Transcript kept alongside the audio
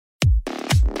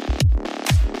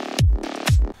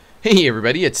Hey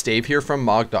everybody, it's Dave here from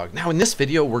MogDog. Now in this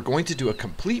video, we're going to do a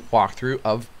complete walkthrough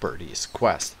of Birdie's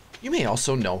quest. You may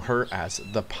also know her as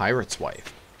the Pirate's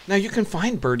Wife. Now you can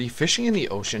find Birdie fishing in the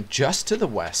ocean just to the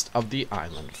west of the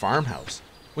island farmhouse.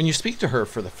 When you speak to her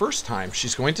for the first time,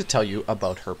 she's going to tell you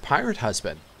about her pirate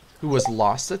husband, who was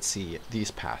lost at sea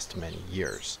these past many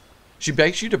years. She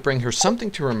begs you to bring her something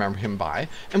to remember him by,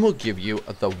 and will give you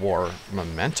the WAR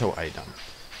Memento item.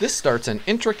 This starts an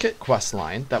intricate quest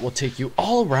line that will take you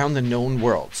all around the known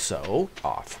world, so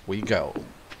off we go.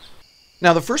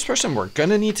 Now the first person we're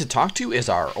gonna need to talk to is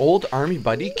our old army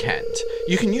buddy Kent.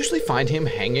 You can usually find him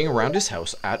hanging around his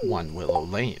house at 1 Willow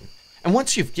Lane. And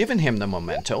once you've given him the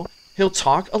memento, he'll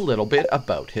talk a little bit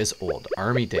about his old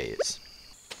army days.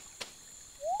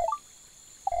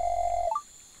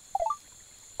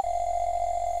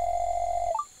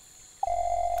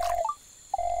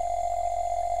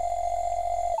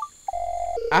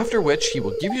 After which he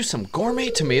will give you some gourmet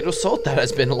tomato salt that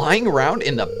has been lying around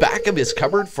in the back of his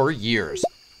cupboard for years.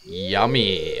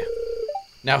 Yummy!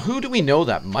 Now who do we know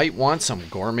that might want some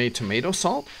gourmet tomato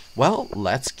salt? Well,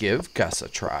 let's give Gus a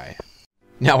try.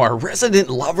 Now our resident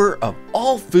lover of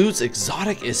all foods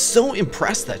exotic is so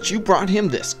impressed that you brought him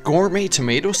this gourmet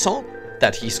tomato salt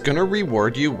that he's gonna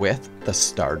reward you with the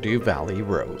Stardew Valley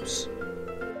rose.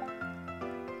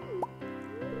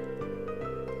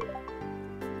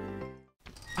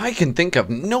 I can think of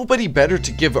nobody better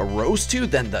to give a rose to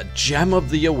than the gem of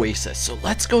the oasis, so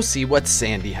let's go see what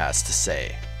Sandy has to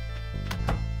say.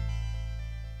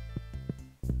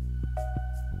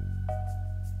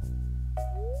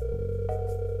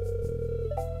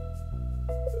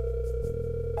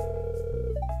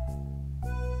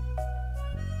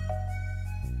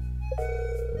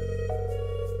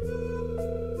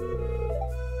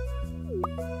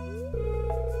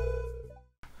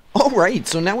 Alright,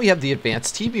 so now we have the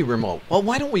advanced TV remote. Well,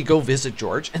 why don't we go visit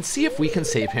George and see if we can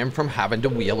save him from having to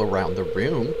wheel around the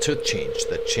room to change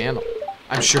the channel.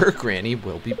 I'm sure Granny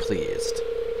will be pleased.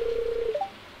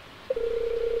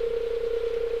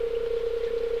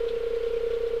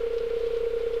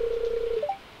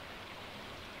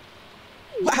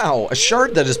 Wow, a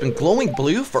shard that has been glowing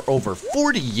blue for over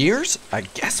 40 years? I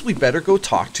guess we better go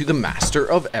talk to the master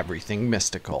of everything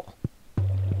mystical.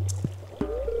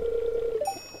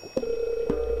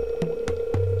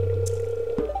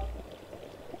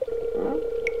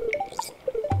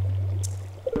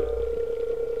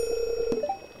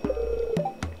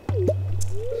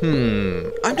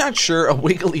 I'm not sure a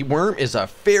wiggly worm is a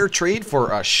fair trade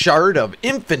for a shard of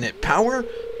infinite power,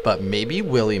 but maybe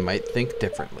Willie might think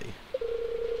differently.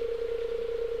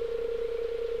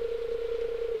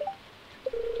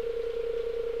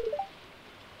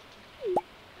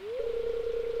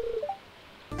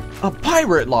 A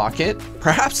pirate locket?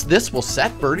 Perhaps this will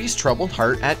set Birdie's troubled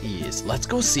heart at ease. Let's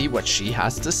go see what she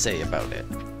has to say about it.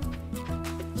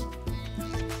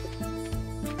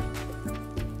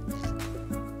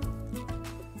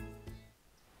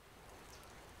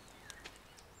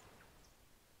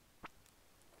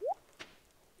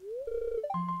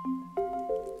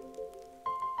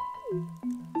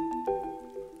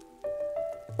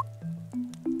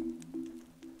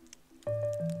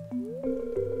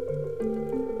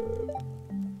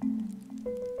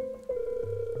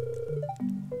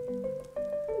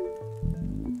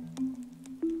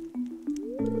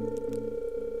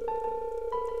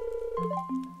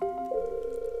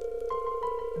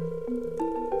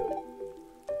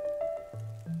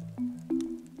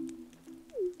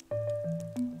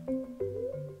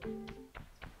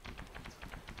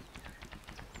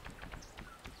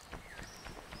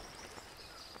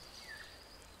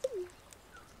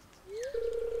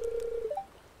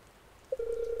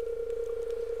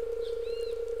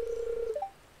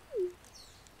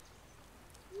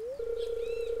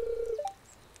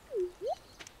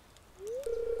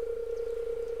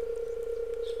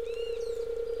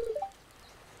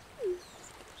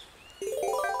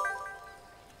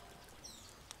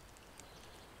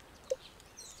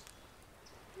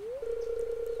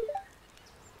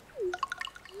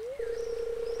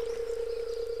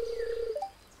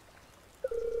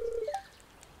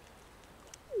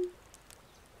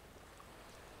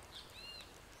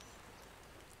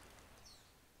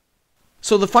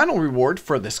 So the final reward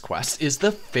for this quest is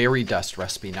the fairy dust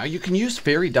recipe. Now you can use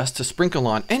fairy dust to sprinkle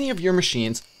on any of your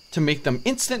machines to make them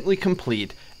instantly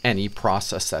complete any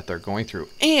process that they're going through.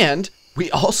 And we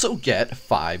also get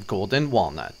 5 golden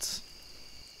walnuts.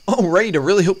 Alright, I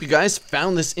really hope you guys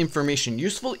found this information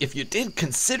useful. If you did,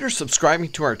 consider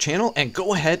subscribing to our channel and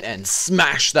go ahead and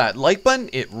smash that like button.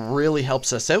 It really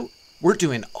helps us out. We're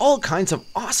doing all kinds of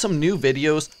awesome new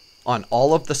videos on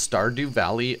all of the Stardew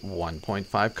Valley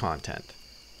 1.5 content.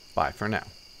 Bye for now.